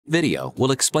video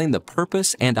will explain the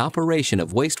purpose and operation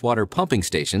of wastewater pumping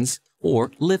stations,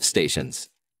 or lift stations.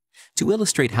 To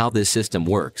illustrate how this system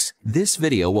works, this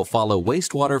video will follow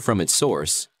wastewater from its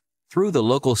source, through the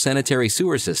local sanitary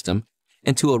sewer system,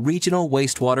 and to a regional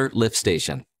wastewater lift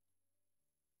station.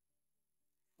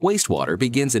 Wastewater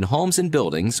begins in homes and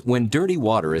buildings when dirty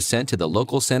water is sent to the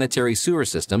local sanitary sewer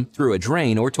system through a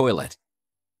drain or toilet.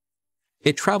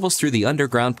 It travels through the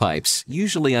underground pipes,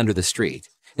 usually under the street,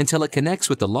 until it connects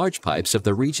with the large pipes of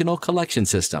the regional collection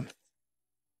system.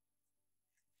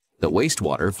 The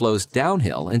wastewater flows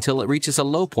downhill until it reaches a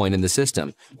low point in the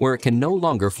system where it can no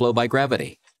longer flow by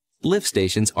gravity. Lift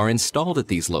stations are installed at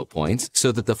these low points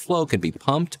so that the flow can be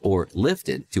pumped or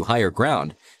lifted to higher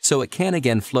ground so it can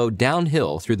again flow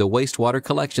downhill through the wastewater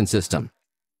collection system.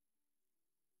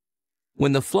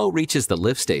 When the flow reaches the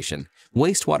lift station,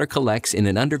 wastewater collects in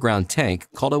an underground tank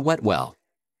called a wet well.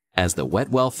 As the wet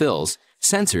well fills,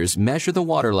 sensors measure the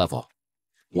water level.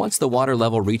 Once the water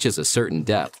level reaches a certain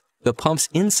depth, the pumps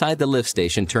inside the lift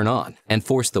station turn on and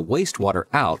force the wastewater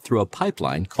out through a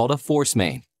pipeline called a force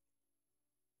main.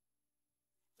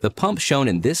 The pumps shown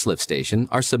in this lift station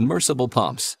are submersible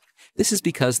pumps. This is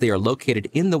because they are located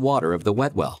in the water of the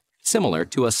wet well, similar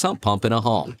to a sump pump in a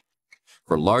home.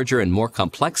 For larger and more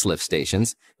complex lift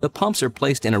stations, the pumps are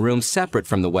placed in a room separate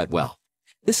from the wet well.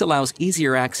 This allows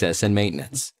easier access and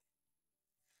maintenance.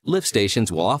 Lift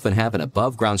stations will often have an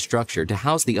above-ground structure to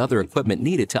house the other equipment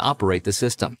needed to operate the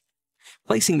system.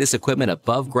 Placing this equipment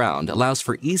above ground allows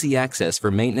for easy access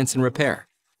for maintenance and repair.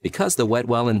 Because the wet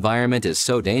well environment is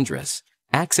so dangerous,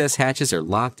 access hatches are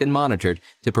locked and monitored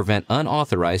to prevent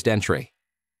unauthorized entry.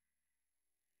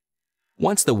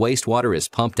 Once the wastewater is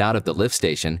pumped out of the lift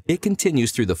station, it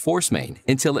continues through the force main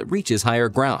until it reaches higher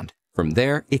ground. From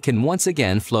there, it can once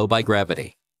again flow by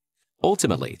gravity.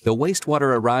 Ultimately, the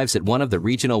wastewater arrives at one of the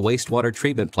regional wastewater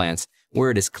treatment plants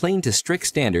where it is cleaned to strict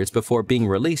standards before being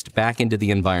released back into the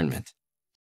environment.